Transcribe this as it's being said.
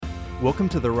Welcome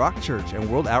to the Rock Church and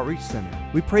World Outreach Center.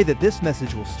 We pray that this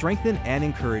message will strengthen and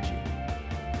encourage you.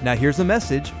 Now here's a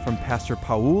message from Pastor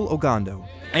Paul Ogando.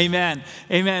 Amen.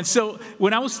 Amen. So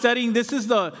when I was studying, this is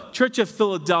the Church of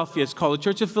Philadelphia. It's called the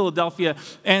Church of Philadelphia.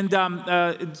 And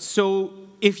so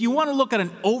if you want to look at an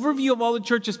overview of all the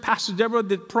churches, Pastor Deborah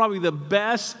did probably the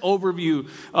best overview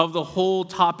of the whole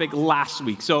topic last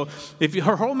week. So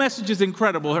her whole message is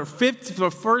incredible. Her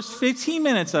first 15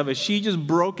 minutes of it, she just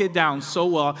broke it down so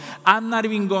well. I'm not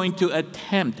even going to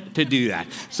attempt to do that.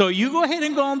 So you go ahead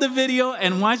and go on the video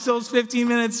and watch those 15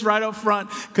 minutes right up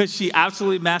front, because she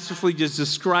absolutely masterfully just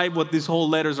described what these whole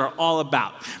letters are all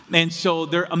about. And so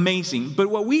they're amazing.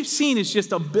 But what we've seen is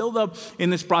just a buildup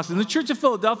in this process. In the Church of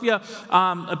Philadelphia,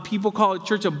 people call it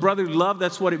Church of Brotherly Love.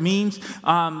 That's what it means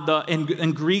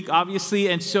in Greek, obviously.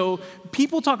 And so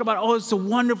people talk about, oh, it's a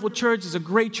wonderful church. It's a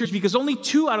great church, because only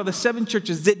 2 out of the 7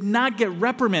 churches did not get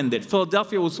reprimanded.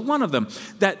 Philadelphia was one of them.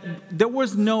 That there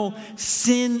was no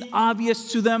sin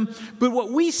obvious to them. But what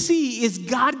we see is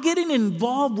God getting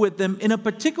involved with them in a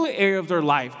particular area of their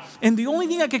life. And the only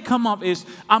thing that could come up is,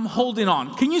 I'm holding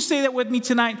on. Can you say that with me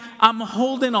tonight? I'm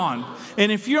holding on.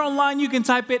 And if you're online, you can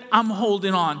type it, I'm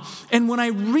holding on. And when I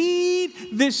read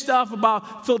this stuff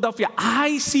about Philadelphia,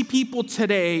 I see people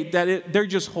today that they're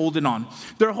just holding on.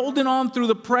 They're holding on through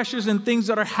the pressures and things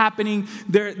that are happening.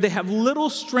 They have little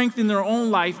strength in their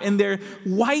own life, and they're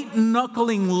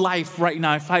white-knuckling life right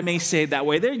now, if I may say it that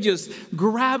way. They're just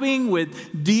grabbing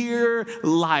with dear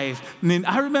life. And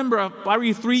I remember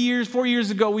probably 4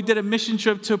 years ago, we did a mission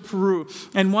trip to Peru.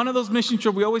 And one of those mission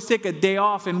trips, we always take a day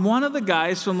off. And one of the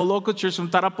guys from the local church from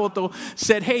Tarapoto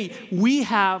said, hey, we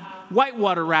have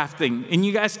whitewater rafting, and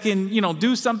you guys can,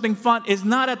 do something fun. It's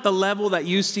not at the level that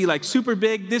you see, like super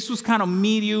big. This was kind of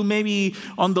medium, maybe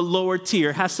on the lower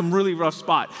tier, has some really rough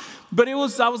spot. But I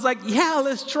was like, yeah,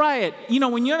 let's try it.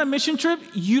 When you're on a mission trip,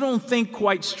 you don't think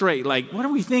quite straight. Like, what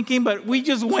are we thinking? But we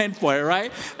just went for it, right?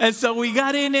 And so we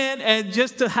got in it, and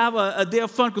just to have a day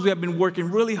of fun, because we have been working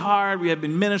really hard. We have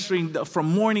been ministering from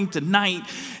morning to night.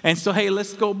 And so, hey,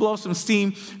 let's go blow some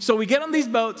steam. So we get on these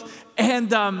boats,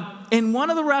 and in one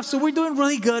of the rafts, so we're doing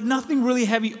really good, nothing really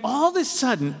heavy. All of a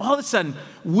sudden,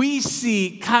 we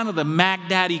see kind of the Mac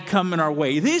Daddy coming our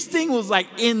way. This thing was like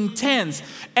intense,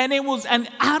 and it was an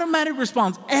automatic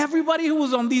response. Everybody who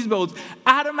was on these boats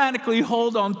automatically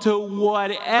hold on to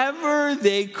whatever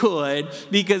they could,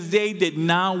 because they did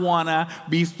not want to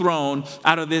be thrown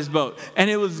out of this boat. And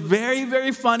it was very,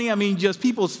 very funny. I mean, just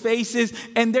people's faces,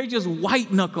 and they're just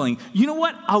white-knuckling. You know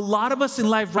what? A lot of us in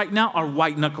life right now are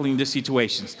white-knuckling these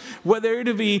situations, whether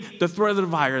it be the threat of the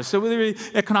virus, or whether it be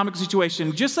economic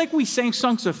situation. Just like we sang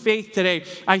songs of faith today,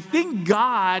 I think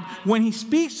God, when he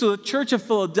speaks to the Church of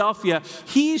Philadelphia,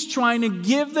 he's trying to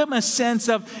give them a sense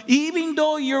of, even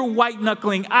though you're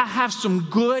white-knuckling, I have some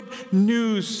good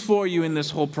news for you in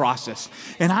this whole process.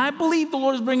 And I believe the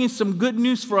Lord is bringing some good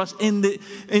news for us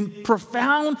in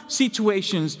profound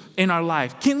situations in our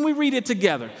life. Can we read it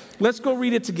together? Let's go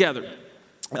read it together.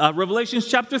 Revelation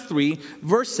chapter 3,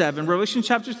 verse 7. Revelation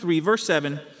chapter 3, verse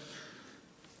 7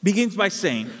 begins by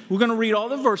saying, we're going to read all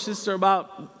the verses. They're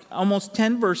about almost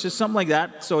 10 verses, something like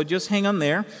that. So just hang on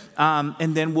there,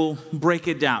 and then we'll break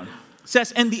it down. It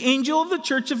says, and the angel of the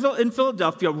church in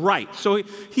Philadelphia write. So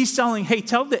he's telling, hey,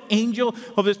 tell the angel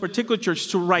of this particular church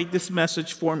to write this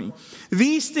message for me.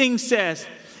 These things says,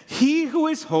 he who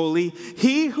is holy,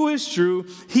 he who is true,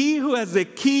 he who has the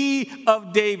key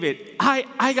of David.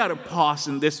 I got to pause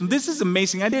in this one. This is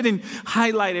amazing. I didn't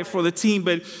highlight it for the team,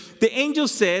 but the angel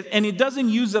said, and it doesn't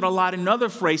use it a lot in other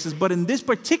phrases, but in this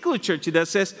particular church it does,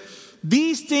 says,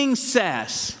 these things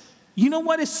says. You know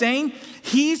what it's saying?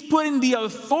 He's putting the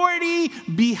authority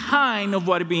behind of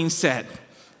what is being said.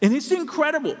 And it's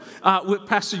incredible. With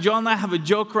Pastor John and I have a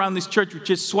joke around this church, which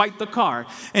is swipe the card.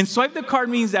 And swipe the card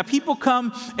means that people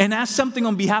come and ask something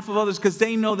on behalf of others because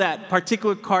they know that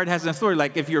particular card has an authority.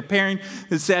 Like if you're a parent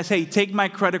that says, hey, take my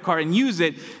credit card and use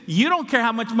it, you don't care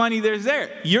how much money there's there.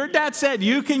 Your dad said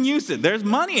you can use it. There's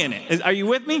money in it. Are you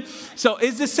with me? So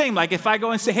it's the same. Like if I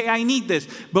go and say, hey, I need this.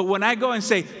 But when I go and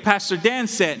say, Pastor Dan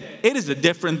said, it is a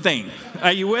different thing.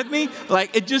 Are you with me?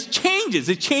 Like it just changes.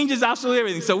 It changes absolutely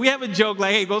everything. So we have a joke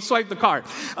like, hey, go swipe the card.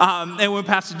 And when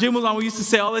Pastor Jim was on, we used to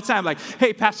say all the time, like,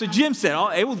 hey, Pastor Jim said, oh,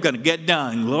 it was going to get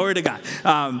done. Glory to God.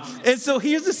 And so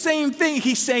here's the same thing.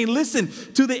 He's saying, listen,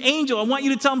 to the angel, I want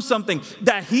you to tell him something,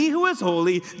 that he who is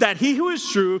holy, that he who is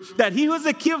true, that he who is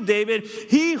the key of David,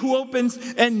 he who opens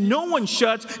and no one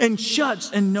shuts, and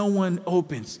shuts and no one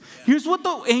opens. Here's what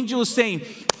the angel is saying.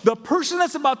 the person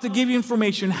that's about to give you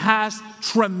information has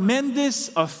tremendous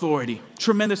authority.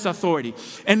 Tremendous authority.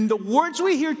 And the words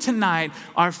we hear tonight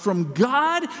are from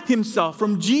God himself,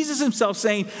 from Jesus himself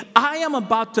saying, I am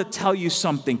about to tell you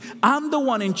something. I'm the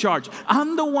one in charge.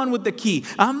 I'm the one with the key.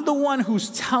 I'm the one who's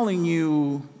telling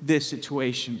you this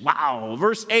situation. Wow.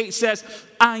 Verse 8 says,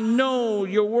 I know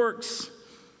your works.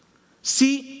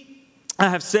 See, I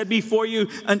have set before you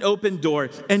an open door,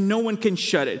 and no one can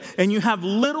shut it. And you have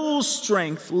little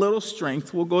strength,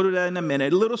 we'll go to that in a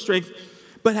minute, little strength,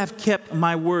 but have kept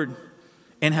my word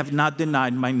and have not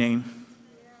denied my name.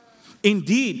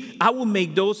 Indeed, I will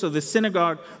make those of the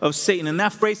synagogue of Satan. And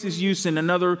that phrase is used in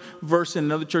another verse in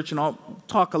another church, and I'll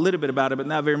talk a little bit about it, but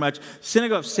not very much.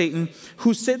 Synagogue of Satan,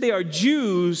 who said they are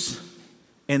Jews,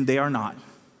 and they are not,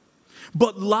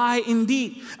 but lie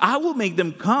indeed. I will make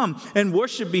them come and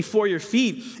worship before your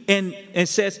feet. And it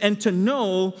says, and to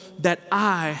know that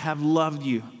I have loved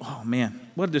you. Oh man,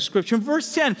 what a description.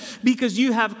 Verse 10, because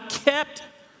you have kept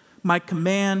my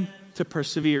command to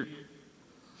persevere.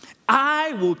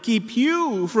 I will keep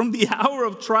you from the hour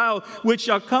of trial, which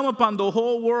shall come upon the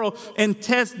whole world and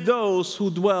test those who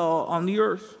dwell on the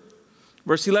earth.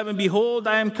 Verse 11, behold,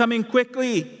 I am coming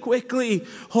quickly, quickly.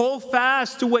 Hold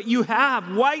fast to what you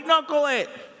have. White knuckle it,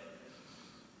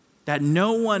 that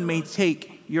no one may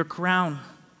take your crown.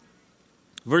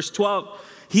 Verse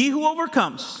 12, he who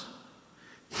overcomes,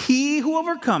 he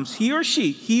or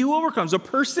she, he who overcomes, a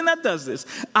person that does this,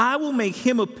 I will make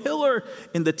him a pillar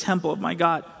in the temple of my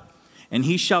God, and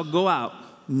he shall go out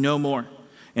no more.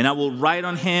 And I will write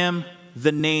on him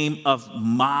the name of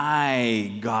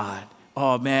my God.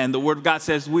 Oh man, the Word of God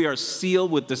says we are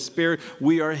sealed with the Spirit.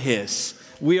 We are His.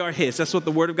 We are His. That's what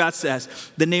the Word of God says.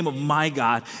 The name of my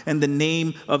God and the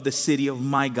name of the city of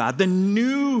my God. The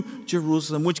new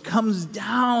Jerusalem, which comes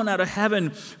down out of heaven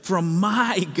from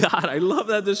my God. I love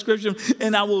that description.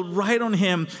 And I will write on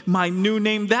him my new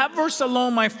name. That verse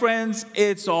alone, my friends,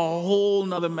 it's a whole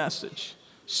nother message.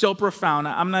 So profound.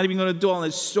 I'm not even going to dwell on it.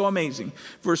 It's so amazing.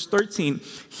 Verse 13.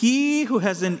 He who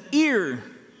has an ear,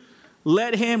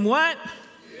 let him what?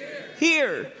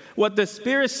 Hear what the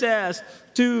Spirit says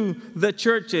to the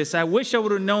churches. I wish I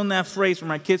would have known that phrase when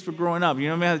my kids were growing up. You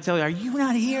know what I have to tell you? Are you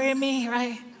not hearing me?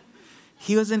 Right?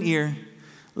 He was an ear.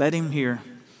 Let him hear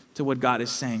to what God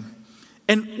is saying.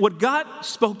 And what God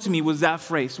spoke to me was that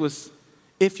phrase was,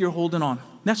 if you're holding on.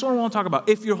 That's what I want to talk about.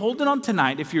 If you're holding on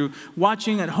tonight, if you're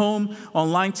watching at home,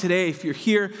 online today, if you're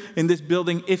here in this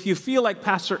building, if you feel like,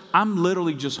 Pastor, I'm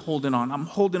literally just holding on. I'm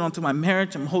holding on to my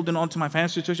marriage. I'm holding on to my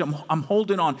financial situation. I'm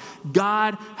holding on.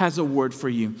 God has a word for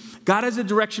you. God has a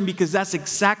direction, because that's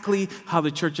exactly how the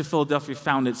Church of Philadelphia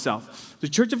found itself. The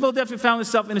Church of Philadelphia found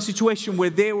itself in a situation where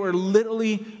they were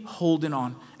literally holding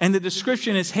on. And the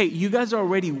description is, hey, you guys are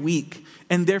already weak,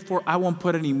 and therefore I won't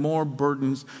put any more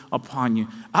burdens upon you.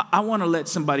 I want to let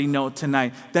somebody know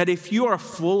tonight that if you are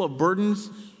full of burdens,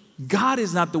 God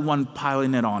is not the one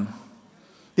piling it on.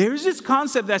 There's this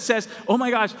concept that says, oh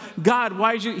my gosh, God,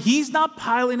 why is you? He's not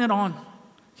piling it on.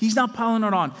 He's not piling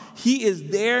it on. He is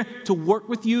there to work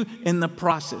with you in the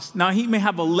process. Now, he may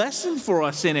have a lesson for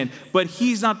us in it, but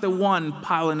he's not the one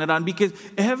piling it on, because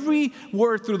every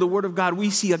word through the Word of God,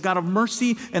 we see a God of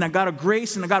mercy and a God of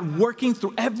grace and a God working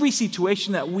through every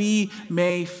situation that we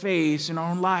may face in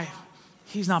our own life.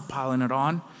 He's not piling it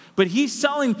on, but he's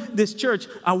telling this church,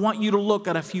 I want you to look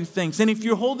at a few things. And if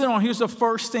you're holding on, here's the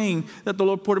first thing that the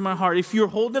Lord put in my heart. If you're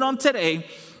holding on today,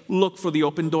 look for the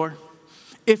open door.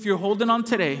 If you're holding on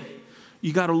today,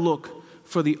 you got to look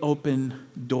for the open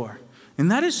door. And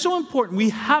that is so important.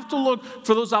 We have to look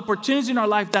for those opportunities in our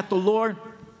life that the Lord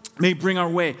may bring our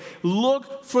way.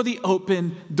 Look for the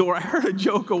open door. I heard a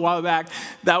joke a while back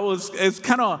that it's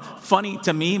kind of funny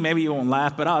to me. Maybe you won't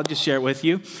laugh, but I'll just share it with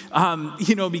you.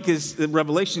 Because the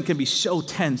revelation can be so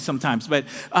tense sometimes. But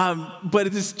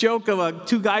this joke of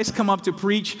two guys come up to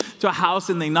preach to a house,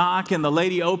 and they knock, and the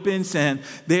lady opens, and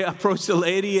they approach the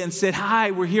lady and said, "Hi,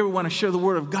 we're here. We want to share the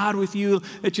word of God with you.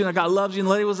 That God loves you." And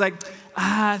the lady was like,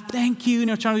 thank you,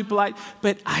 trying to be polite,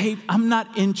 but I'm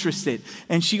not interested.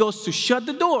 And she goes to shut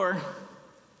the door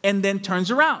and then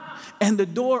turns around, and the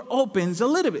door opens a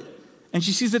little bit, and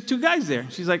she sees the two guys there.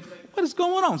 She's like, what is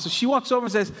going on? So she walks over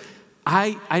and says,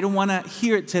 I don't want to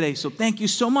hear it today, so thank you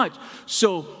so much.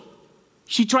 So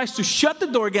she tries to shut the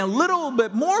door again, a little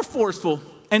bit more forceful,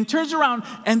 and turns around,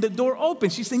 and the door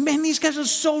opens. She's saying, man, these guys are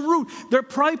so rude. They're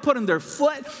probably putting their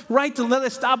foot right to let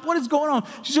us stop. What is going on?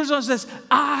 She turns around and says,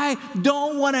 I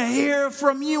don't want to hear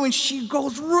from you. And she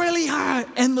goes really hard,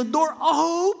 and the door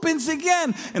opens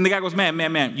again. And the guy goes,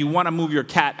 man, you want to move your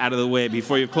cat out of the way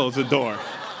before you close the door.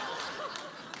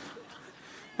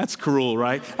 That's cruel,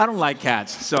 right? I don't like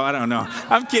cats, so I don't know.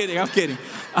 I'm kidding.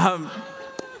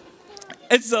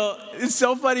 It's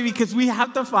so funny because we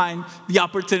have to find the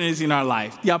opportunities in our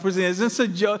life. The opportunities. It's a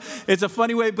joke. It's a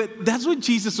funny way, but that's what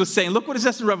Jesus was saying. Look what it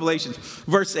says in Revelation.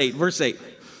 Verse 8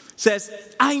 says,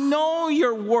 I know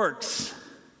your works.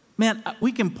 Man,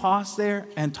 we can pause there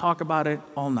and talk about it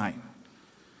all night.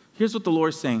 Here's what the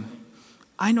Lord's saying.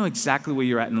 I know exactly where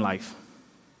you're at in life.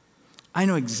 I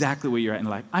know exactly where you're at in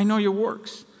life. I know your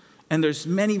works. And there's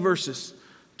many verses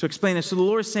to explain it. So the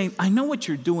Lord is saying, I know what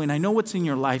you're doing. I know what's in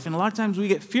your life. And a lot of times we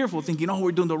get fearful thinking, oh,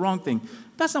 we're doing the wrong thing.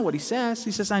 That's not what he says.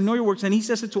 He says, I know your works. And he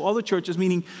says it to all the churches,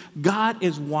 meaning God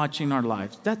is watching our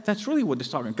lives. That's really what it's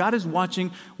talking about. God is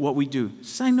watching what we do. He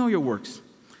says, I know your works.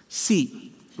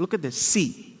 See, look at this.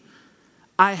 See,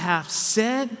 I have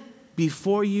set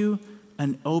before you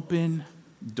an open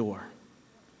door.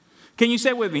 Can you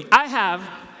say it with me? I have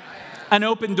an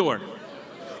open door.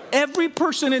 Every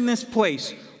person in this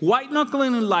place, white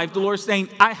knuckling in life, the Lord is saying,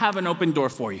 I have an open door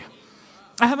for you.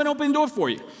 I have an open door for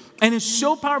you. And it's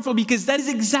so powerful because that is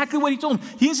exactly what he told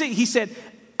him. He said,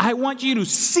 I want you to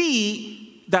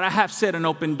see that I have set an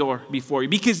open door before you,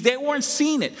 because they weren't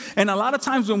seeing it. And a lot of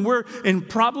times when we're in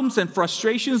problems and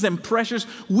frustrations and pressures,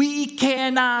 we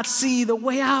cannot see the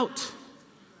way out.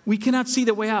 We cannot see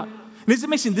the way out. And it's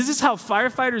amazing. This is how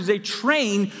firefighters, they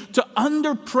train to,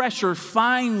 under pressure,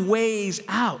 find ways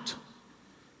out.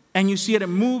 And you see it in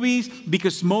movies,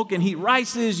 because smoke and heat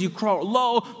rises, you crawl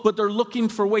low, but they're looking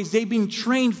for ways. They've been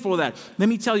trained for that. Let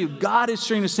me tell you, God is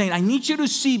training us, saying, I need you to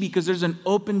see, because there's an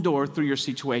open door through your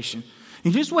situation.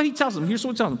 And here's what he tells them. Here's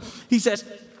what he tells them. He says,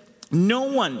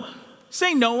 no one,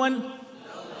 say no one.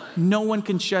 No one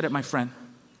can shut it, my friend.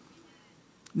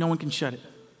 No one can shut it.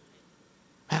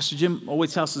 Pastor Jim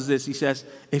always tells us this. He says,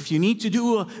 if you need to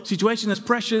do a situation that's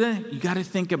pressure, then you got to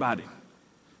think about it.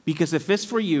 Because if it's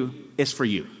for you, it's for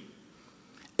you.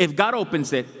 If God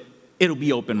opens it, it'll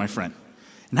be open, my friend.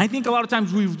 And I think a lot of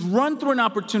times we run through an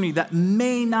opportunity that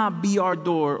may not be our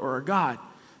door or our God.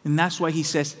 And that's why he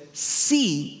says,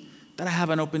 see that I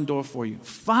have an open door for you.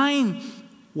 Find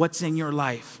what's in your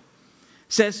life.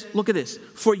 Says, look at this,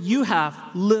 for you have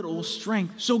little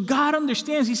strength. So God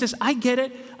understands. He says, I get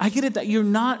it. I get it that you're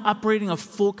not operating a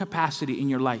full capacity in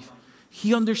your life.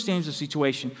 He understands the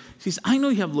situation. He says, I know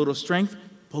you have little strength,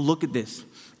 but look at this.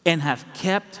 And have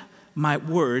kept my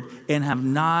word and have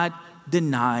not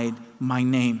denied my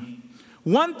name.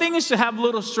 One thing is to have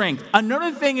little strength.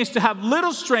 Another thing is to have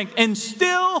little strength and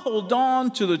still hold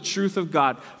on to the truth of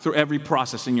God through every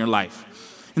process in your life.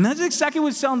 And that's exactly what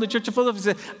he's telling the church of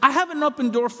Philadelphia. He said, I have an open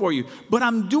door for you, but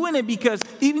I'm doing it because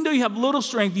even though you have little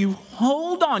strength, you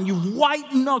hold on, you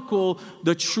white knuckle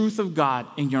the truth of God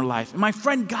in your life. And my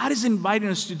friend, God is inviting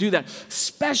us to do that,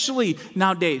 especially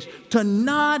nowadays, to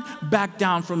not back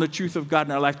down from the truth of God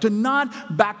in our life, to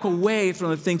not back away from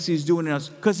the things he's doing in us,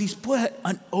 because he's put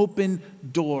an open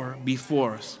door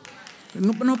before us.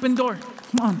 An open door.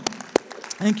 Come on.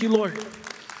 Thank you, Lord.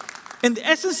 And the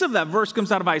essence of that verse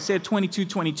comes out of Isaiah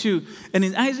 22:22. And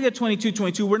in Isaiah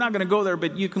 22:22, we're not going to go there,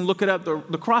 but you can look it up.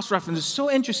 The cross-reference is so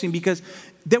interesting because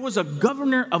there was a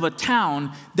governor of a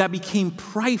town that became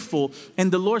prideful.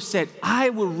 And the Lord said, I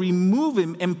will remove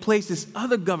him and place this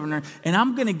other governor. And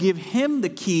I'm going to give him the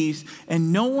keys.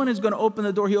 And no one is going to open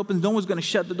the door he opens. No one's going to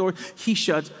shut the door he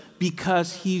shuts,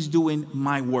 because he's doing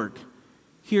my work.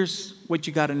 Here's what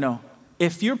you got to know.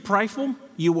 If you're prideful,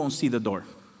 you won't see the door.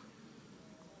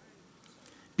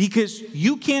 Because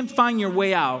you can't find your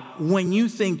way out when you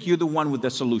think you're the one with the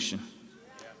solution.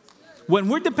 When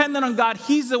we're dependent on God,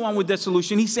 he's the one with the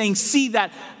solution. He's saying, see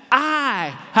that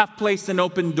I have placed an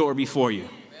open door before you.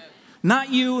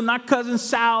 Not you, not cousin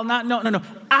Sal, no.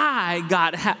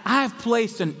 I've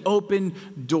placed an open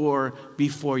door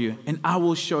before you, and I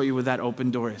will show you where that open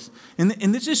door is. And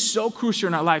this is so crucial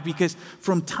in our life, because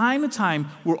from time to time,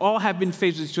 we all have been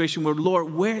faced with a situation where,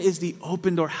 Lord, where is the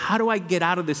open door? How do I get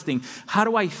out of this thing? How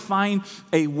do I find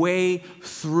a way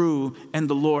through? And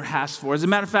the Lord has for us. As a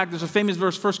matter of fact, there's a famous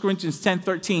verse, 1 Corinthians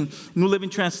 10:13, New Living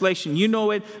Translation. You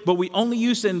know it, but we only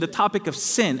use it in the topic of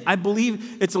sin. I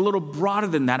believe it's a little broader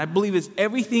than that. I believe it's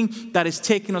everything that is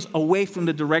taking us away from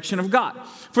the direction of God.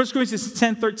 1 Corinthians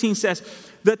 10:13 says,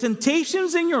 the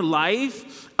temptations in your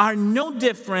life are no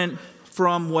different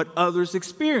from what others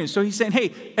experience. So he's saying,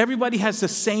 hey, everybody has the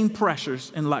same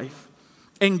pressures in life.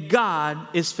 And God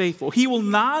is faithful. He will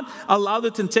not allow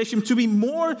the temptation to be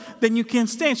more than you can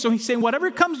stand. So he's saying, whatever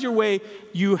comes your way,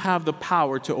 you have the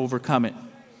power to overcome it.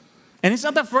 And it's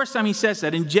not the first time he says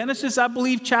that. In Genesis, I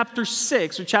believe, chapter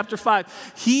 6 or chapter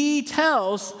 5, he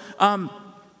tells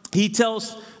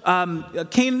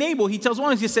Cain and Abel, he tells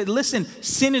one of them, he said, listen,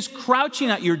 sin is crouching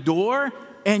at your door,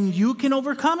 and you can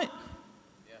overcome it.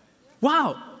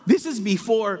 Wow, this is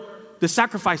before the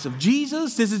sacrifice of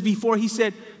Jesus. This is before he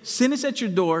said, sin is at your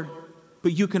door,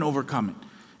 but you can overcome it.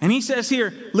 And he says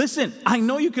here, listen, I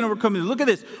know you can overcome it. Look at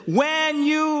this. When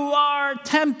you are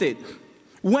tempted,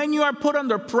 when you are put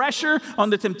under pressure, on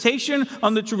the temptation,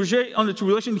 on the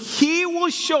tribulation, he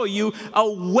will show you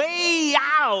a way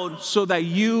out so that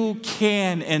you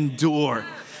can endure.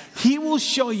 He will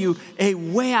show you a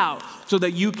way out so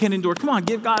that you can endure. Come on,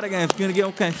 give God again. If you're going to get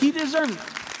okay. He deserves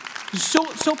it.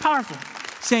 So powerful.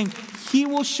 Saying he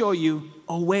will show you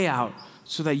a way out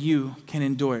so that you can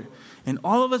endure it. And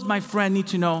all of us, my friend, need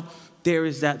to know there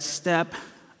is that step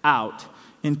out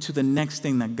into the next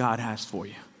thing that God has for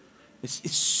you.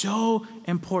 It's so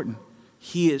important.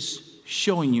 He is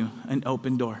showing you an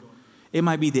open door. It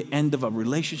might be the end of a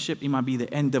relationship. It might be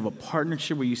the end of a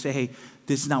partnership where you say, hey,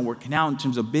 this is not working out in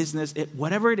terms of business.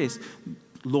 Whatever it is,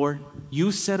 Lord,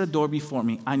 you set a door before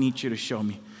me. I need you to show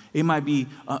me. It might be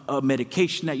a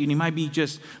medication that you need. It might be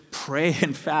just pray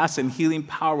and fast and healing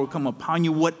power will come upon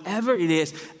you. Whatever it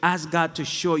is, ask God to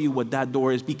show you what that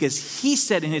door is, because he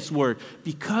said in his word,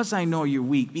 because I know you're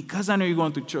weak, because I know you're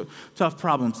going through tough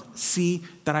problems, see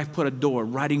that I've put a door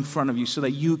right in front of you so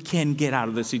that you can get out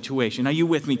of the situation. Are you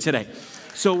with me today?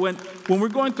 So when we're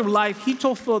going through life, he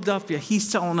told Philadelphia, he's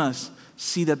telling us,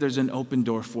 see that there's an open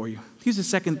door for you. Here's the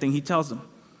second thing he tells them.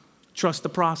 Trust the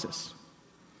process.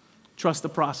 Trust the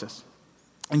process.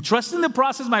 And trusting the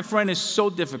process, my friend, is so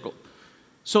difficult.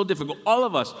 So difficult. All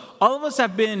of us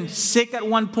have been sick at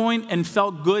one point and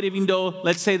felt good, even though,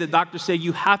 let's say the doctor said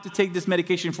you have to take this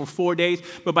medication for 4 days,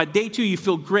 but by day 2 you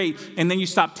feel great, and then you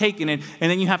stop taking it, and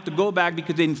then you have to go back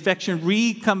because the infection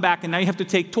come back, and now you have to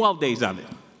take 12 days of it.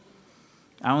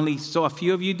 I only saw a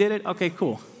few of you did it. Okay,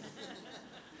 cool.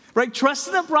 Right?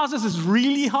 Trusting the process is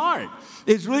really hard.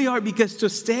 It's really hard because to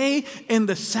stay in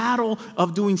the saddle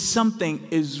of doing something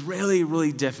is really,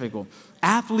 really difficult.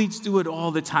 Athletes do it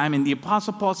all the time. And the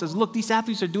Apostle Paul says, look, these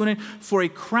athletes are doing it for a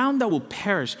crown that will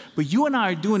perish. But you and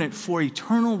I are doing it for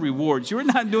eternal rewards. You're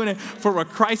not doing it for what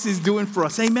Christ is doing for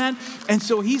us. Amen? And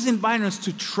so he's inviting us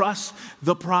to trust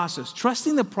the process.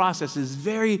 Trusting the process is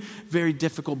very, very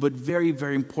difficult, but very,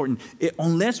 very important.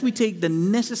 Unless we take the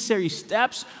necessary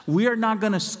steps, we are not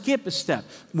going to skip a step.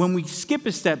 When we skip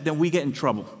a step, then we get in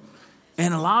trouble.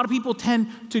 And a lot of people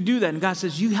tend to do that. And God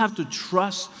says, you have to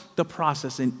trust the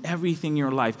process in everything in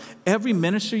your life. Every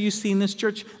minister you see in this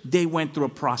church, they went through a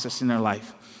process in their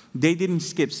life. They didn't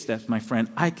skip steps, my friend.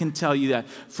 I can tell you that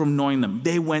from knowing them.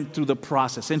 They went through the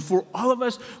process. And for all of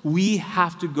us, we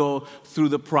have to go through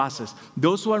the process.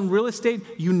 Those who are in real estate,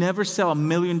 you never sell $1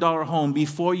 million home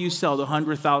before you sell the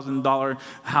 $100,000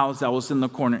 house that was in the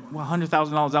corner. Well,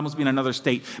 $100,000, that must be in another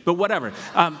state. But whatever.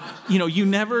 You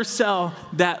never sell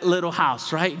that little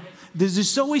house, right?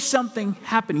 There's always something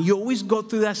happening. You always go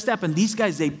through that step. And these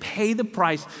guys, they pay the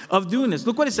price of doing this.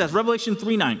 Look what it says, Revelation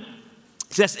 3:9.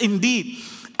 It says, indeed,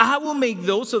 I will make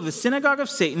those of the synagogue of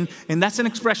Satan, and that's an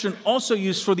expression also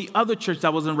used for the other church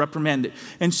that wasn't reprimanded.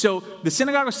 And so the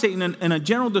synagogue of Satan, in a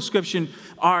general description,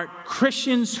 are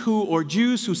Christians or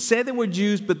Jews who said they were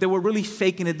Jews, but they were really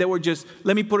faking it. They were just,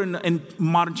 let me put it in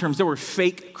modern terms, they were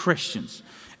fake Christians.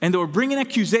 And they were bringing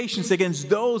accusations against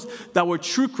those that were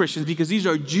true Christians, because these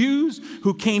are Jews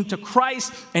who came to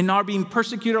Christ and are being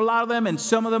persecuted, a lot of them. And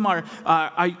some of them are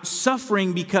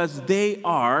suffering because they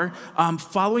are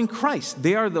following Christ.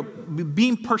 They are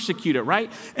being persecuted,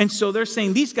 right? And so they're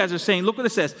saying, these guys are saying, look what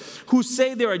it says, who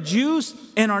say they are Jews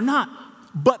and are not,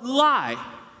 but lie.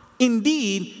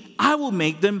 Indeed, I will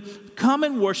make them come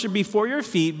and worship before your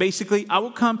feet. Basically,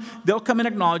 they'll come and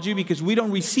acknowledge you because we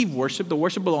don't receive worship. The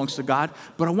worship belongs to God.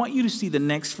 But I want you to see the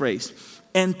next phrase,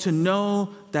 and to know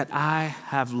that I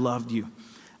have loved you.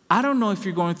 I don't know if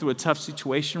you're going through a tough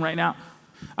situation right now.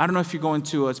 I don't know if you're going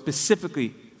to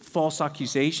specifically false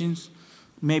accusations,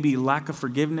 maybe lack of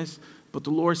forgiveness. But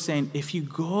the Lord's saying, if you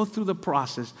go through the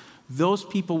process, those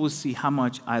people will see how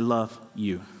much I love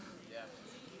you.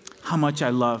 How much I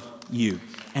love you.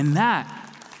 And that,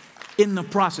 in the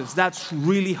process, that's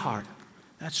really hard.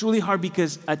 That's really hard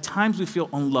because at times we feel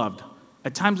unloved.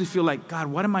 At times we feel like, God,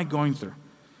 what am I going through?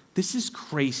 This is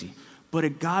crazy.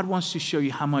 But God wants to show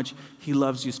you how much he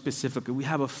loves you specifically. We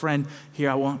have a friend here.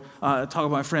 I won't talk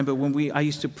about my friend, but I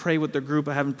used to pray with the group.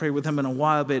 I haven't prayed with him in a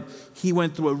while, but he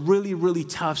went through a really, really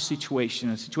tough situation,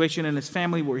 a situation in his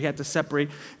family where he had to separate.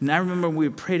 And I remember when we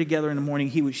would pray together in the morning,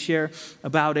 he would share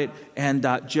about it, and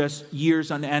just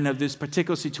years on end of this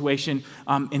particular situation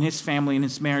in his family, in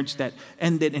his marriage that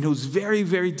ended. And it was very,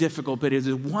 very difficult. But it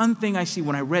is one thing I see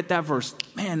when I read that verse,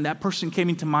 man, that person came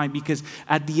into mind, because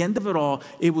at the end of it all,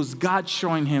 it was God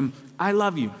showing him, I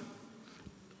love you.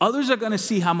 Others are going to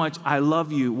see how much I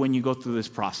love you when you go through this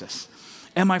process.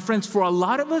 And my friends, for a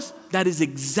lot of us, that is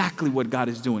exactly what God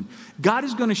is doing. God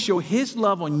is going to show his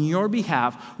love on your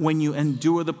behalf when you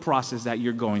endure the process that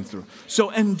you're going through.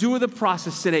 So endure the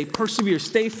process today. Persevere.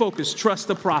 Stay focused. Trust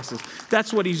the process.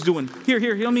 That's what he's doing. Here,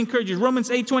 let me encourage you. Romans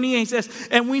 8:28 says,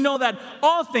 and we know that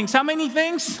all things, how many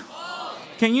things?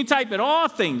 Can you type it? All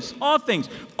things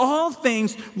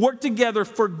work together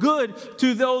for good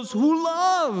to those who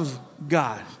love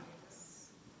God.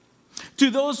 To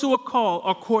those who are called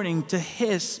according to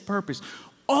his purpose.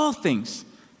 All things.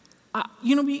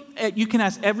 You can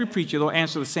ask every preacher, they'll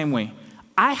answer the same way.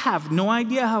 I have no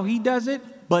idea how he does it,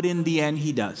 but in the end,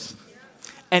 he does.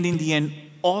 And in the end,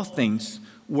 all things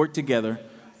work together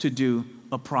to do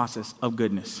a process of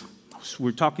goodness.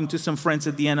 We're talking to some friends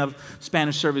at the end of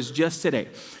Spanish service just today.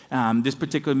 This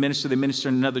particular minister, they minister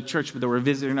in another church, but they were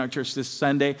visiting our church this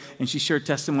Sunday, and she shared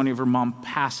testimony of her mom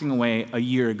passing away a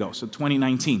year ago, so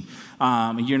 2019,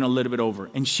 a year and a little bit over.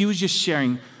 And she was just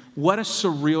sharing what a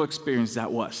surreal experience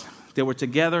that was. They were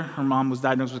together. Her mom was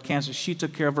diagnosed with cancer. She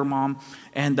took care of her mom,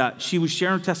 and she was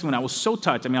sharing her testimony. I was so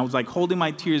touched. I was like holding my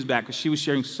tears back because she was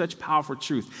sharing such powerful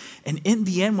truth. And in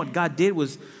the end, what God did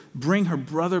was bring her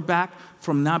brother back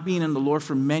from not being in the Lord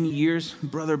for many years,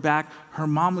 brother back. Her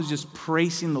mom was just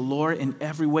praising the Lord in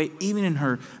every way, even in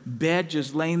her bed,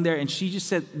 just laying there. And she just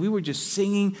said, we were just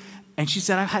singing. And she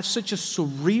said, I had such a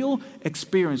surreal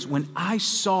experience when I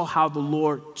saw how the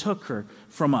Lord took her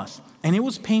from us. And it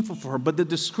was painful for her. But the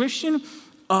description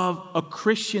of a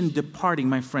Christian departing,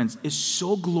 my friends, is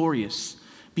so glorious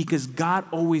because God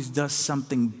always does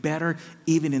something better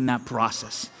even in that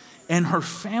process. And her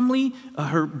family,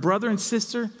 her brother and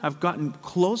sister have gotten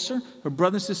closer. Her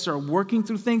brother and sister are working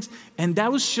through things. And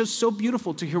that was just so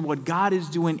beautiful to hear what God is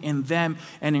doing in them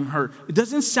and in her. It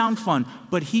doesn't sound fun,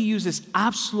 but he uses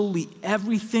absolutely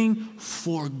everything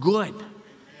for good.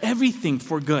 Everything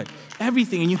for good.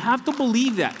 Everything. And you have to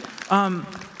believe that.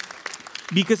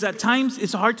 Because at times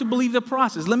it's hard to believe the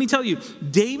process. Let me tell you,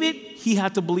 David, he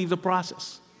had to believe the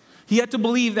process. He had to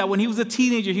believe that when he was a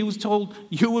teenager, he was told,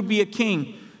 you would be a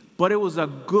king. But it was a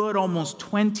good almost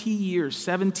 20 years,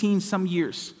 17 some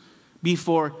years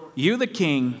before you're the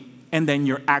king and then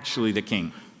you're actually the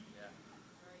king.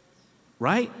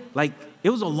 Right? Like, it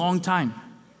was a long time.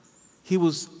 He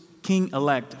was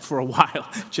king-elect for a while.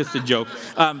 Just a joke.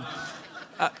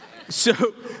 So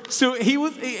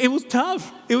it was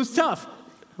tough. It was tough.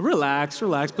 Relax.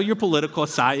 Put your political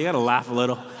aside. You got to laugh a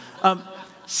little.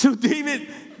 So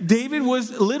David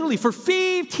was literally for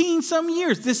 15 some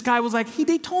years. This guy was like,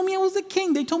 they told me I was the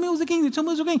king. They told me I was the king. They told me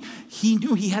I was the king. He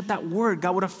knew he had that word.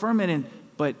 God would affirm it,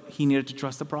 but he needed to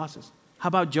trust the process. How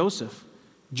about Joseph?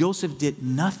 Joseph did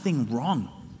nothing wrong.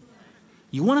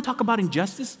 You want to talk about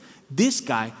injustice? This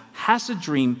guy has a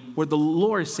dream where the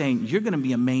Lord is saying, you're going to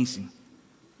be amazing.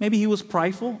 Maybe he was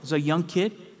prideful as a young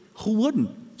kid. Who wouldn't?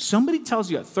 Somebody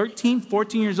tells you at 13,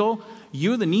 14 years old,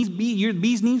 you're the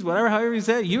bee's knees, however he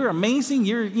said, you're amazing.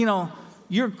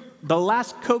 You're the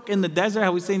last Coke in the desert,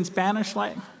 how we say in Spanish,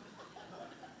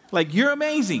 like you're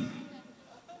amazing.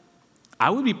 I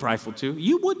would be prideful too.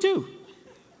 You would too.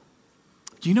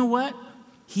 Do you know what?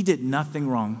 He did nothing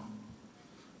wrong.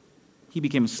 He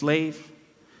became a slave.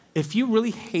 If you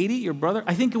really hated your brother,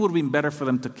 I think it would have been better for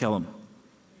them to kill him.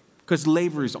 Because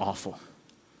slavery is awful.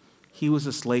 He was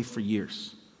a slave for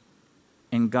years.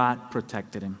 And God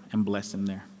protected him and blessed him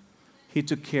there. He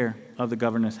took care of the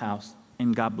governor's house,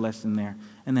 and God blessed him there.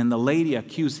 And then the lady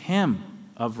accused him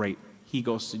of rape. He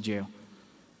goes to jail,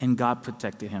 and God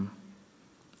protected him.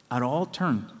 At all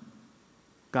turns,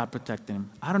 God protected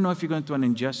him. I don't know if you're going through an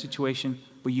unjust situation,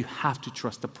 but you have to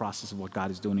trust the process of what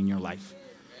God is doing in your life.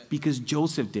 Because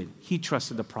Joseph did. He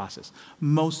trusted the process.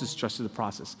 Moses trusted the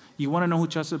process. You want to know who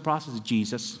trusted the process?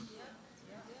 Jesus.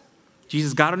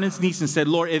 Jesus got on his knees and said,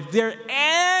 Lord, if there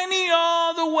any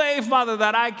other way, Father,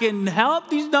 that I can help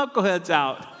these knuckleheads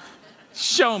out,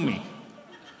 show me.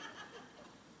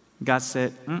 God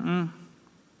said, And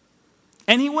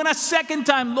he went a second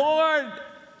time, Lord,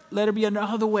 let there be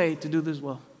another way to do this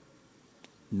well.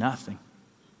 Nothing.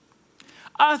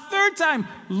 A third time,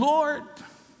 Lord.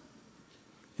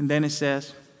 And then it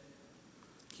says,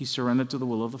 he surrendered to the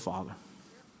will of the Father.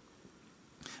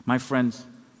 My friends,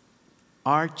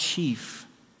 our chief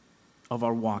of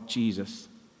our walk, Jesus,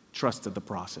 trusted the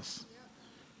process.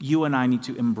 You and I need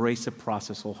to embrace the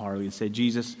process wholeheartedly and say,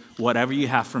 Jesus, whatever you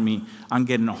have for me, I'm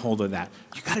getting a hold of that.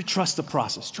 You got to trust the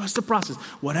process. Trust the process.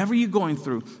 Whatever you're going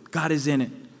through, God is in it.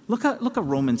 Look at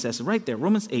Romans says right there.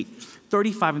 Romans 8,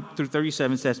 35 through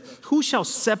 37 says, who shall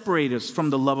separate us from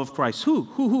the love of Christ?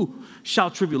 Who?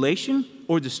 Shall tribulation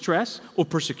or distress or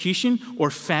persecution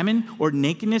or famine or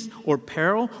nakedness or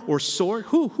peril or sword?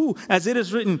 Who? As it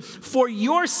is written, for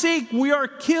your sake we are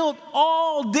killed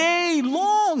all day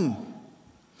long.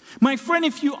 My friend,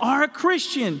 if you are a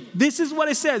Christian, this is what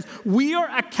it says. We are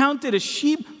accounted as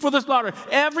sheep for the slaughter.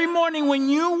 Every morning when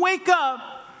you wake up,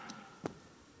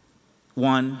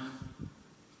 1,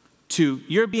 2,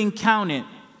 you're being counted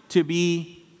to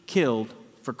be killed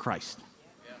for Christ.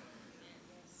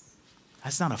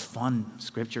 That's not a fun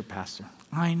scripture, Pastor.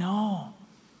 I know.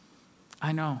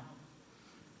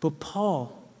 But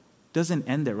Paul doesn't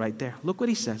end it right there. Look what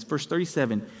he says, verse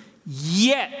 37.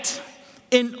 Yet,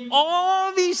 in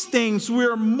all these things, we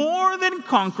are more than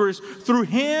conquerors through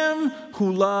him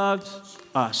who loved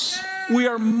us. We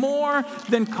are more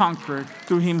than conquered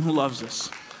through him who loves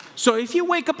us. So if you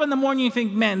wake up in the morning and you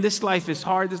think, man, this life is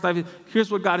hard,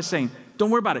 here's what God is saying. Don't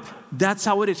worry about it. That's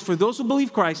how it is. For those who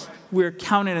believe Christ, we're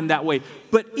counted in that way.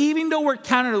 But even though we're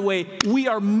counted that way, we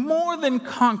are more than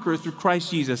conquerors through Christ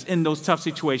Jesus in those tough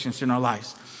situations in our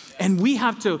lives. And we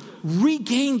have to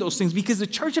regain those things because the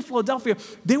church of Philadelphia,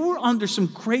 they were under some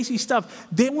crazy stuff.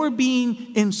 They were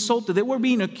being insulted. They were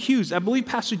being accused. I believe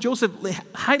Pastor Joseph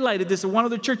highlighted this in one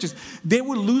of the churches. They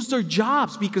would lose their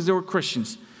jobs because they were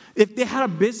Christians. If they had a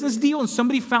business deal and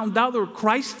somebody found out they were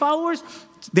Christ followers,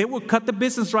 they would cut the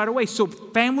business right away. So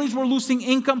families were losing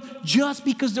income just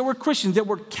because they were Christians. They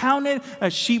were counted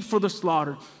as sheep for the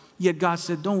slaughter. Yet God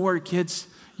said, don't worry, kids.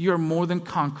 You are more than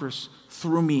conquerors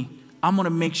through me. I'm going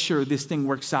to make sure this thing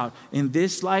works out in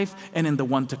this life and in the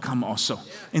one to come also.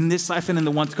 In this life and in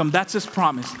the one to come. That's his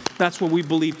promise. That's what we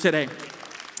believe today.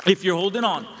 If you're holding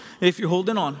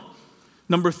on.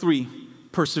 Number 3,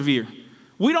 persevere.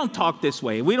 We don't talk this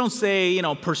way. We don't say,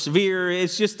 persevere.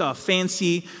 It's just a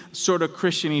fancy sort of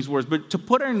Christianese words. But to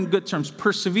put it in good terms,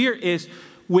 persevere is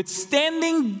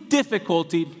withstanding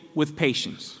difficulty with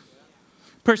patience.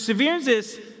 Perseverance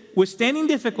is withstanding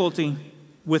difficulty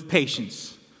with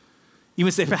patience. You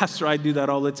may say, Pastor, I do that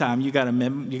all the time. You got to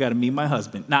meet my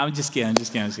husband. No, I'm just kidding.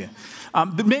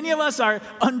 But many of us are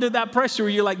under that pressure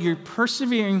where you're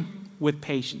persevering with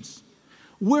patience.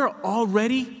 We're all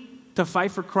ready to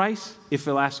fight for Christ if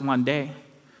it lasts 1 day,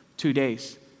 2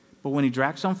 days. But when he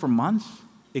drags on for months,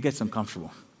 it gets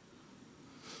uncomfortable.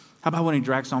 How about when he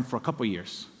drags on for a couple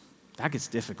years? That gets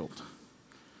difficult.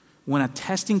 When a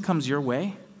testing comes your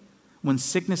way, when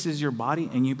sickness is your body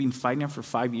and you've been fighting it for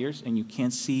 5 years and you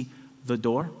can't see the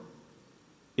door,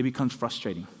 it becomes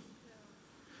frustrating.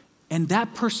 And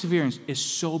that perseverance is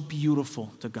so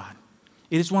beautiful to God.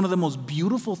 It is one of the most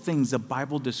beautiful things the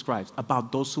Bible describes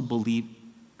about those who believe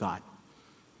God.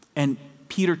 And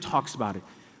Peter talks about it.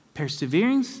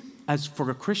 Perseverance, as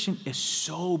for a Christian, is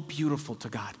so beautiful to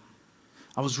God.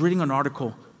 I was reading an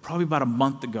article probably about a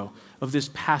month ago of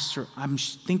this pastor, I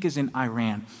think is in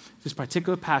Iran. This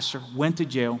particular pastor went to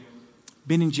jail,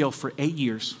 been in jail for 8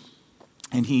 years,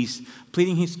 and he's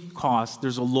pleading his cause.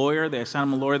 There's a lawyer, they assign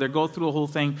him a lawyer, they go through the whole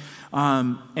thing.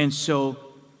 And so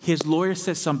his lawyer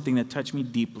said something that touched me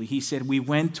deeply. He said, we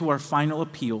went to our final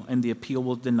appeal, and the appeal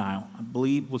was denied. I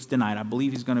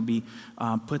believe he's going to be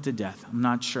put to death. I'm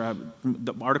not sure.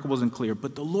 The article wasn't clear.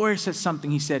 But the lawyer said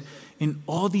something. He said, in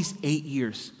all these 8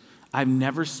 years, I've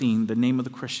never seen the name of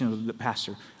the Christian, of the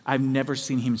pastor. I've never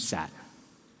seen him sad.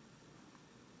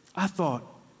 I thought,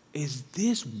 is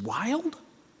this wild?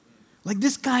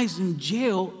 This guy's in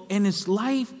jail, and his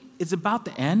life is about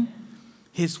to end.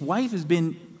 His wife has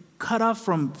been cut off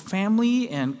from family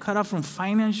and cut off from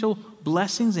financial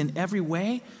blessings in every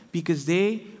way because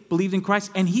they believed in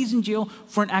Christ. And he's in jail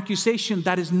for an accusation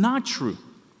that is not true.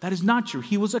 That is not true.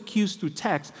 He was accused through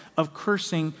text of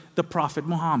cursing the prophet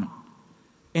Muhammad.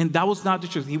 And that was not the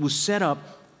truth. He was set up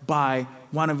by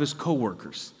one of his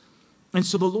co-workers. And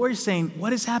so the Lord is saying,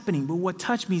 what is happening? But what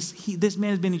touched me is this man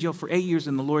has been in jail for 8 years,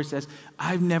 and the Lord says,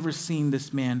 I've never seen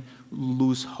this man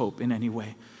lose hope in any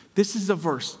way. This is a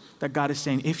verse that God is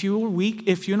saying, if you are weak,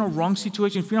 if you're in a wrong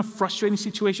situation, if you're in a frustrating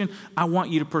situation, I want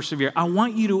you to persevere. I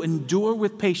want you to endure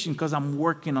with patience because I'm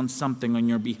working on something on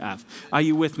your behalf. Are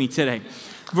you with me today?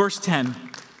 Verse 10.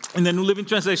 In the New Living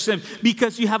Translation,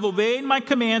 because you have obeyed my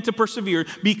command to persevere,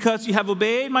 because you have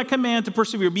obeyed my command to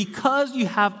persevere, because you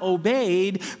have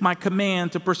obeyed my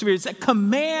command to persevere. It's a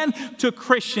command to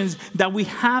Christians that we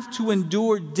have to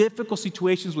endure difficult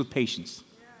situations with patience.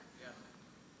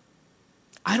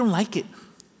 I don't like it.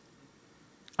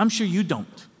 I'm sure you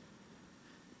don't.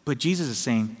 But Jesus is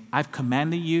saying, I've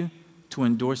commanded you to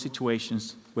endure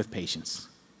situations with patience.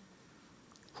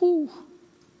 Whew.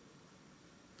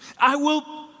 I will,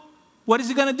 what is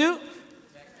he going to do?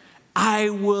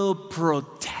 I will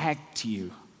protect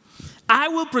you. I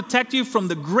will protect you from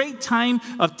the great time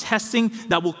of testing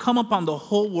that will come upon the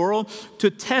whole world to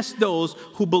test those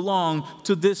who belong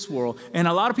to this world. And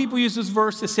a lot of people use this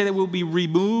verse to say that we'll be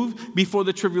removed before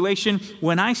the tribulation.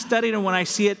 When I study it and when I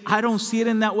see it, I don't see it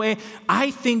in that way.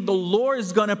 I think the Lord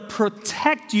is going to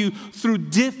protect you through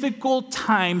difficult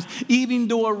times. Even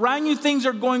though around you things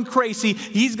are going crazy,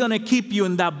 He's going to keep you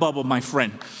in that bubble, my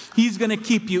friend. He's going to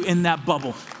keep you in that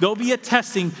bubble. There'll be a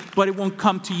testing, but it won't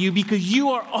come to you because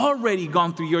you are already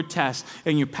gone through your test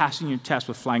and you're passing your test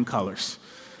with flying colors.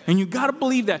 And you got to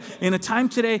believe that. In a time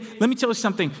today, let me tell you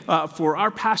something. For our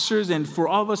pastors and for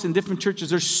all of us in different churches,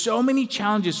 there's so many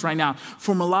challenges right now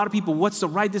from a lot of people. What's the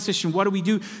right decision? What do we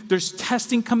do? There's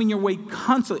testing coming your way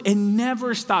constantly. It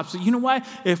never stops. So you know what?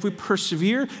 If we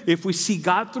persevere, if we see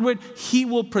God through it, He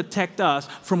will protect us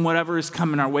from whatever is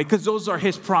coming our way. Because those are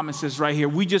His promises right here.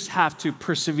 We just have to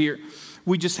persevere.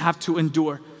 We just have to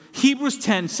endure. Hebrews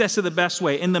 10 says it the best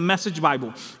way in the Message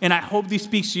Bible. And I hope this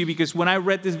speaks to you because when I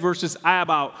read these verses, I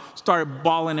about started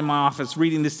bawling in my office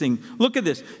reading this thing. Look at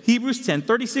this. Hebrews 10,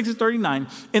 36 and 39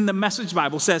 in the Message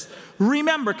Bible says,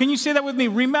 remember. Can you say that with me?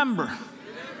 Remember.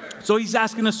 So he's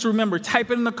asking us to remember.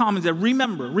 Type it in the comments there.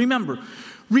 Remember.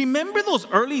 Remember those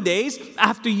early days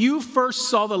after you first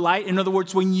saw the light? In other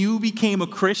words, when you became a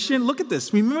Christian? Look at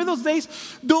this. Remember those days?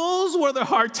 Those were the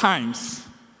hard times.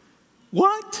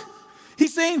 What?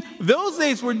 He's saying those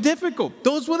days were difficult.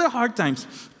 Those were the hard times.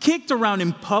 Kicked around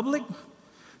in public.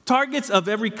 Targets of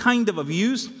every kind of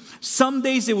abuse. Some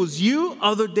days it was you.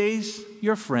 Other days,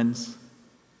 your friends.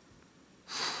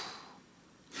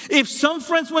 If some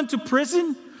friends went to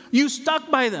prison, you stuck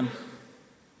by them.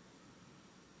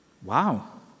 Wow.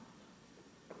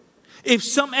 If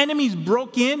some enemies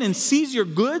broke in and seized your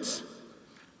goods,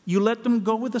 you let them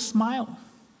go with a smile.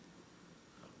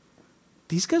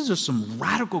 These guys are some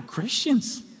radical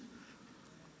Christians.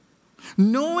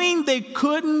 Knowing they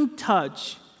couldn't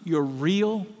touch your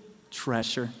real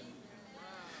treasure.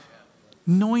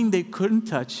 Knowing they couldn't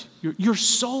touch your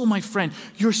soul, my friend,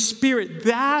 your spirit.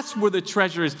 That's where the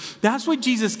treasure is. That's why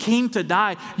Jesus came to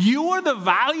die. You are the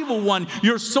valuable one.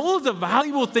 Your soul is a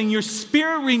valuable thing. Your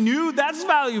spirit renewed, that's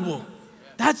valuable.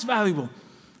 That's valuable.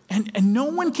 And no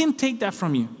one can take that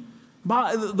from you.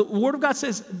 The Word of God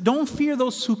says, don't fear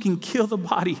those who can kill the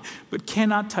body, but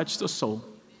cannot touch the soul.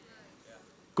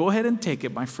 Go ahead and take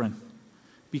it, my friend,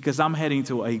 because I'm heading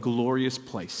to a glorious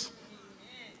place.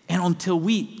 And until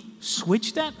we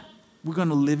switch that, we're going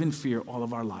to live in fear all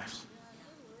of our lives.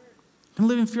 We're going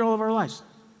to live in fear all of our lives.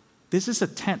 This is a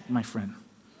tent, my friend.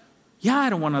 Yeah, I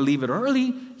don't want to leave it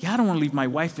early. Yeah, I don't want to leave my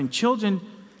wife and children.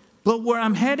 But where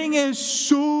I'm heading is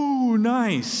so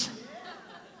nice.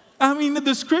 I mean, the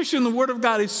description in the Word of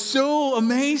God is so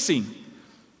amazing.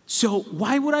 So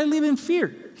why would I live in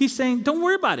fear? He's saying, don't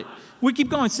worry about it. We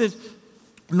keep going. It says,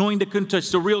 knowing they couldn't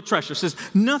touch the real treasure. It says,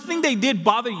 nothing they did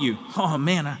bother you. Oh,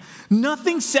 man.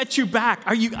 Nothing set you back.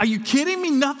 Are you kidding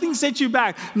me? Nothing set you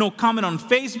back. No comment on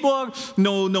Facebook.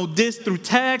 No diss through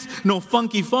text. No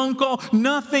funky phone call.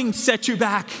 Nothing set you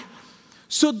back.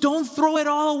 So don't throw it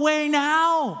all away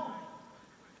now.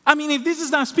 I mean, if this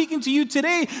is not speaking to you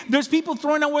today, there's people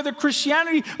throwing away their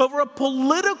Christianity over a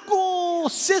political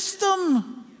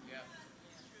system.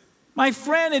 My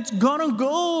friend, it's gonna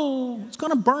go. It's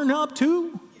gonna burn up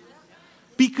too.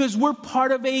 Because we're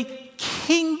part of a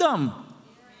kingdom.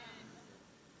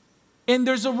 And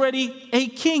there's already a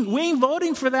king. We ain't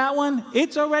voting for that one.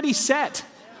 It's already set.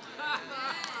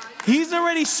 He's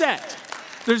already set.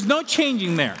 There's no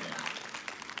changing there.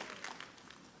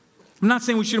 I'm not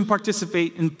saying we shouldn't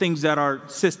participate in things that our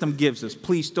system gives us.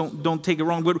 Please don't take it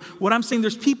wrong. But what I'm saying,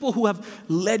 there's people who have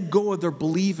let go of their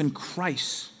belief in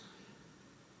Christ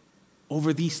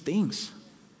over these things.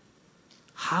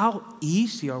 How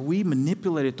easy are we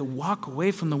manipulated to walk away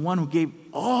from the one who gave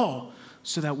all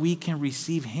so that we can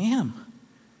receive Him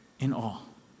in all?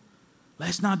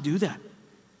 Let's not do that.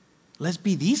 Let's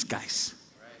be these guys.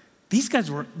 These guys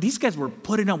were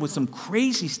putting up with some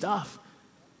crazy stuff.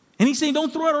 And he's saying,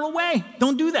 don't throw it all away.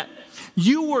 Don't do that.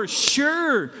 You were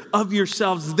sure of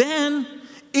yourselves then.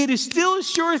 It is still a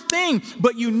sure thing,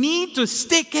 but you need to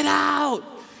stick it out.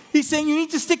 He's saying you need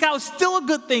to stick out. It's still a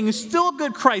good thing. It's still a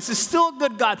good Christ. It's still a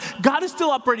good God. God is still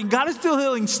operating. God is still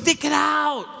healing. Stick it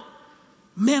out.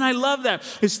 Man, I love that.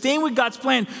 It's staying with God's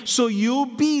plan so you'll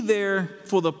be there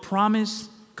for the promised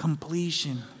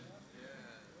completion.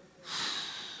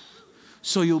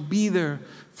 So you'll be there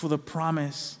for the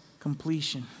promised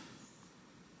completion.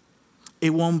 It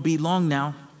won't be long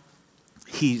now.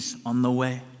 He's on the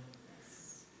way.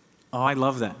 Oh, I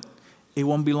love that. It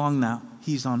won't be long now.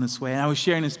 He's on his way. And I was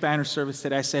sharing in Spanish service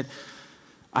today. I said,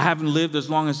 I haven't lived as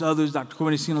long as others. Dr.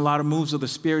 Courtney's seen a lot of moves of the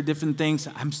Spirit, different things.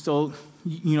 I'm still,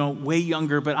 way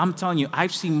younger. But I'm telling you,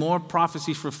 I've seen more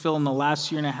prophecies fulfilled in the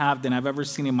last year and a half than I've ever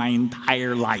seen in my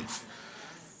entire life.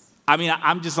 I mean,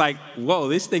 I'm just like, whoa,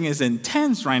 this thing is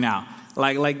intense right now.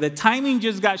 Like the timing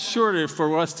just got shorter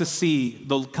for us to see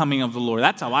the coming of the Lord.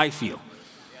 That's how I feel.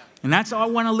 And that's how I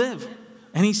want to live.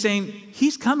 And he's saying,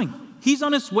 he's coming. He's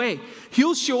on his way.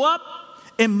 He'll show up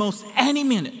in most any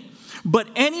minute. But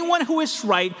anyone who is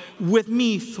right with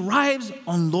me thrives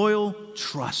on loyal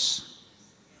trust.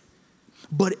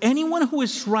 But anyone who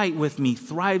is right with me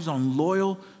thrives on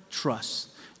loyal trust.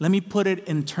 Let me put it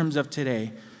in terms of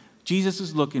today. Jesus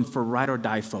is looking for ride or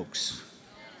die folks.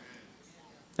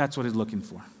 That's what he's looking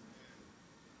for.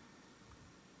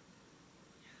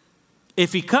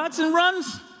 If he cuts and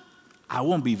runs, I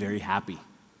won't be very happy.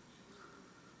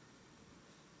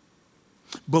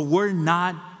 But we're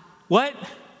not, what?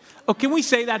 Oh, can we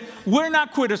say that? We're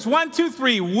not quitters. 1, 2,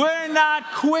 3. We're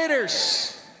not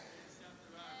quitters.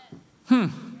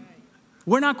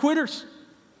 We're not quitters.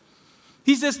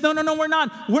 He says, no, we're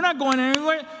not. We're not going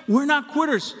anywhere. We're not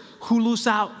quitters who lose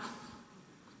out.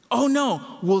 Oh, no.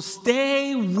 We'll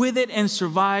stay with it and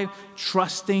survive,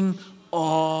 trusting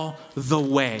all the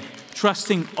way.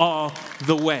 Trusting all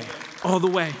the way. All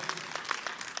the way.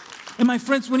 And my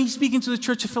friends, when he's speaking to the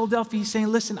church of Philadelphia, he's saying,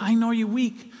 listen, I know you're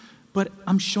weak, but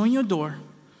I'm showing you a door.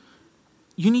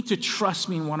 You need to trust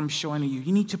me in what I'm showing to you.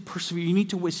 You need to persevere. You need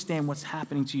to withstand what's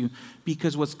happening to you,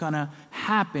 because what's going to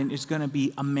happen is going to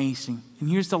be amazing. And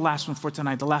here's the last one for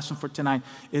tonight. The last one for tonight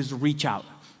is reach out.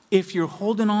 If you're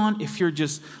holding on, if you're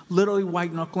just literally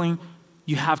white-knuckling,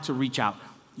 you have to reach out.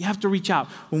 You have to reach out.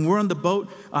 When we're on the boat,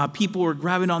 people were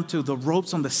grabbing onto the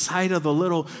ropes on the side of the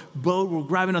little boat. We're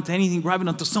grabbing onto anything, grabbing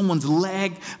onto someone's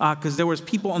leg, because there was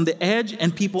people on the edge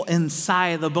and people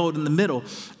inside the boat in the middle.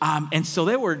 And so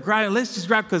they were grabbing, let's just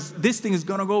grab because this thing is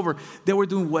going to go over. They were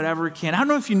doing whatever it can. I don't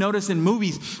know if you notice in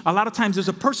movies, a lot of times there's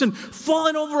a person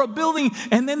falling over a building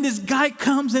and then this guy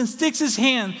comes and sticks his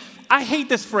hand. I hate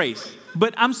this phrase,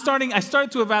 but I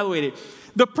started to evaluate it.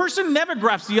 The person never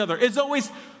grabs the other. It's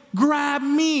always, grab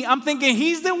me. I'm thinking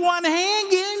he's the one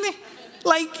hanging.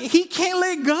 Like, he can't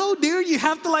let go, dude. You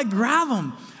have to grab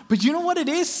him. But you know what it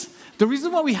is? The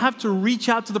reason why we have to reach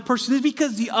out to the person is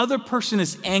because the other person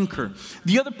is anchored.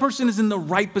 The other person is in the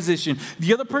right position.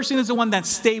 The other person is the one that's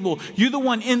stable. You're the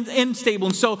one unstable.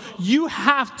 And so you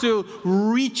have to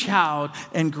reach out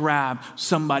and grab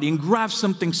somebody and grab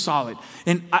something solid.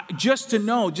 And just to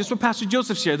know, just what Pastor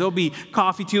Joseph shared, there'll be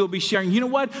coffee, tea, there'll be sharing. You know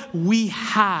what? We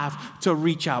have to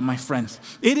reach out, my friends.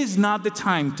 It is not the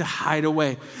time to hide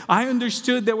away. I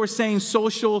understood that we're saying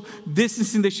social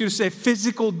distancing. They should have said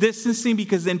physical distancing,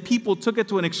 because then people took it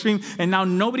to an extreme, and now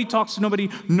nobody talks to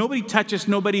nobody touches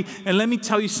nobody. And let me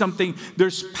tell you something,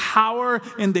 there's power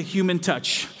in the human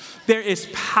touch. There is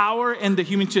power in the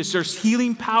human touch. There's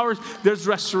healing powers, there's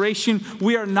restoration.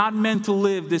 We are not meant to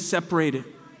live this separated.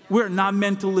 We're not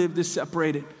meant to live this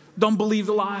separated. Don't believe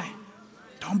the lie.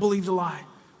 Don't believe the lie.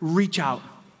 Reach out.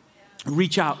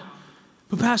 Reach out.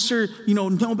 But Pastor,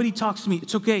 nobody talks to me.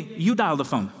 It's okay. You dial the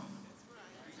phone.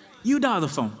 You dial the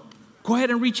phone. Go ahead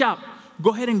and reach out.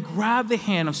 Go ahead and grab the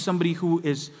hand of somebody who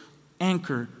is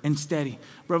anchored and steady.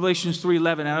 Revelation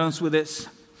 3:11, I ends with this.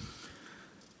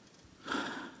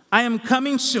 I am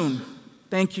coming soon.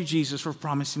 Thank you, Jesus, for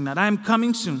promising that. I am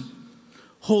coming soon.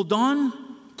 Hold on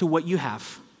to what you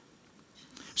have,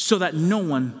 so that no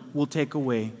one will take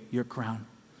away your crown.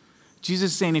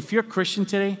 Jesus is saying, if you're a Christian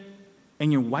today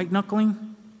and you're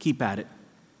white-knuckling, keep at it.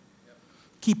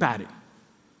 Keep at it.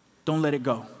 Don't let it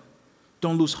go.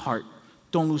 Don't lose heart.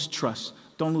 Don't lose trust.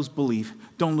 Don't lose belief.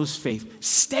 Don't lose faith.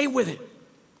 Stay with it.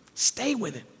 Stay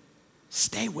with it.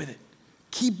 Stay with it.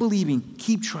 Keep believing.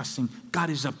 Keep trusting. God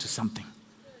is up to something.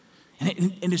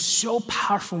 And it's so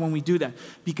powerful when we do that,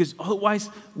 because otherwise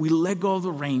we let go of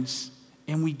the reins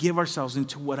and we give ourselves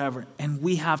into whatever. And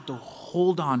we have to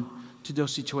hold on to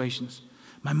those situations.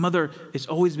 My mother has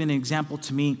always been an example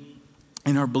to me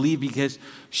in her belief, because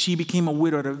she became a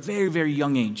widow at a very, very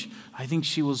young age. I think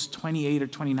she was 28 or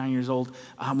 29 years old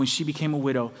when she became a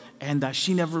widow, and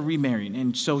she never remarried.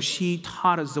 And so she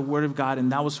taught us the Word of God,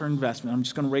 and that was her investment. I'm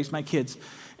just going to raise my kids.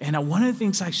 And one of the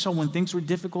things I saw when things were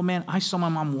difficult, man, I saw my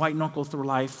mom white knuckle through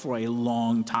life for a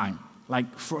long time.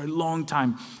 For a long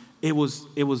time. It was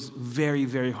very,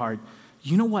 very hard.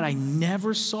 You know what I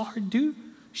never saw her do?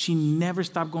 She never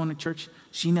stopped going to church.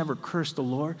 She never cursed the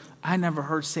Lord. I never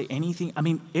heard her say anything. I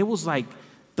mean, it was like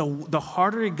the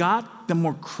harder it got, the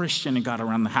more Christian it got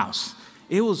around the house.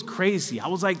 It was crazy. I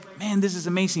was like, man, this is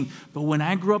amazing. But when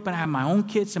I grew up and I had my own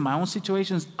kids and my own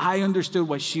situations, I understood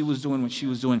what she was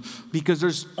doing, because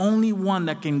there's only one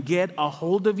that can get a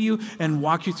hold of you and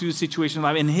walk you through the situation of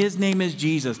life, and his name is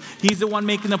Jesus. He's the one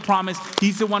making the promise.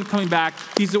 He's the one coming back.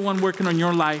 He's the one working on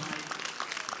your life.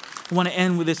 I want to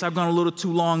end with this. I've gone a little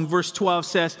too long. Verse 12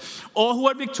 says, all who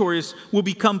are victorious will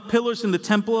become pillars in the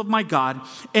temple of my God,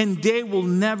 and they will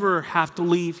never have to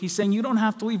leave. He's saying, you don't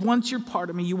have to leave. Once you're part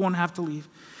of me, you won't have to leave.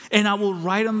 And I will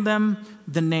write on them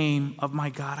the name of my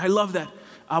God. I love that.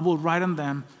 I will write on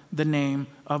them the name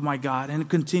of my God. And it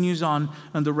continues on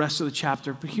in the rest of the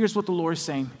chapter. But here's what the Lord is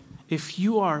saying. If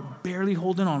you are barely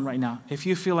holding on right now, if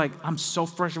you feel like I'm so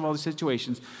fresh of all these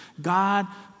situations, God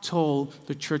told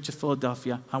the church of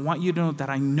Philadelphia, I want you to know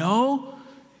that I know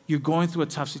you're going through a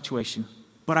tough situation,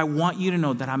 but I want you to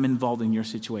know that I'm involved in your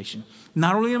situation.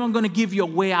 Not only am I going to give you a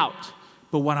way out,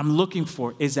 but what I'm looking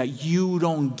for is that you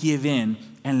don't give in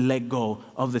and let go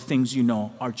of the things you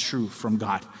know are true from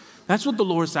God. That's what the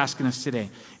Lord is asking us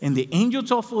today. And the angel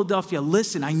told Philadelphia,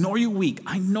 listen, I know you're weak.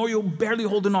 I know you're barely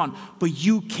holding on, but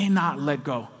you cannot let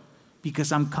go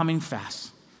because I'm coming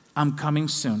fast. I'm coming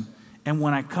soon. And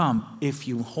when I come, if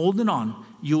you're holding on,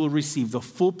 you will receive the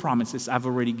full promises I've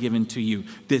already given to you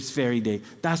this very day.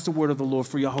 That's the word of the Lord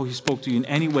for you. I hope he spoke to you in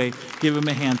any way. Give him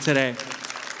a hand today.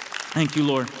 Thank you,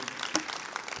 Lord.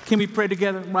 Can we pray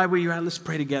together? Right where you're at, let's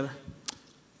pray together.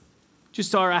 Just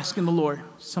start asking the Lord,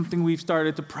 something we've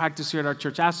started to practice here at our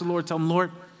church. Ask the Lord, tell him,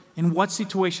 Lord, in what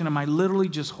situation am I literally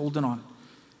just holding on?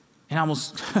 And I'm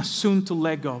soon to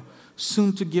let go,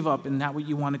 soon to give up, and not what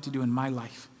you wanted to do in my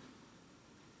life.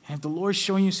 And if the Lord's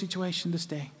showing you a situation this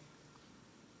day,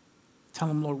 tell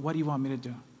him, Lord, what do you want me to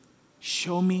do?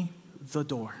 Show me the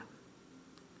door.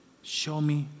 Show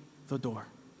me the door.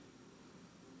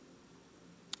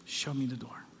 Show me the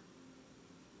door.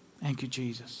 Thank you,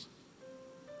 Jesus.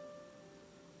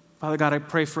 Father God, I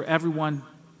pray for everyone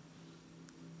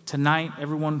tonight,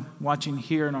 everyone watching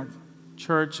here in our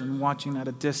church and watching at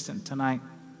a distance tonight.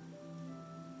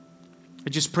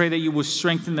 I just pray that you will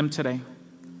strengthen them today.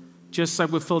 Just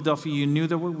like with Philadelphia, you knew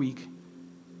they were weak,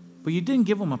 but you didn't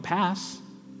give them a pass.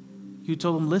 You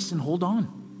told them, listen, hold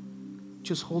on.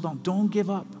 Just hold on. Don't give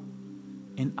up.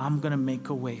 And I'm going to make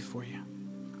a way for you.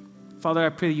 Father, I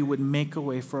pray that you would make a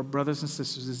way for our brothers and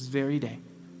sisters this very day.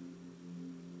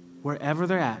 Wherever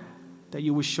they're at, that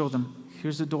you would show them,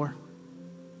 here's the door.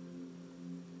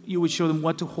 You would show them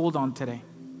what to hold on today.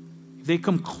 If they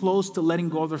come close to letting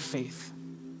go of their faith,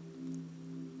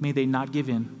 may they not give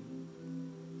in.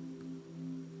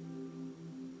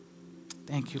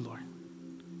 Thank you, Lord.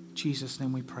 In Jesus'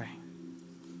 name we pray.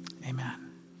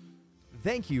 Amen.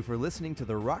 Thank you for listening to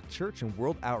the Rock Church and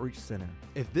World Outreach Center.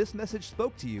 If this message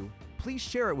spoke to you, please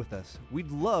share it with us. We'd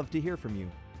love to hear from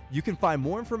you. You can find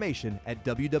more information at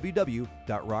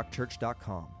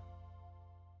www.rockchurch.com.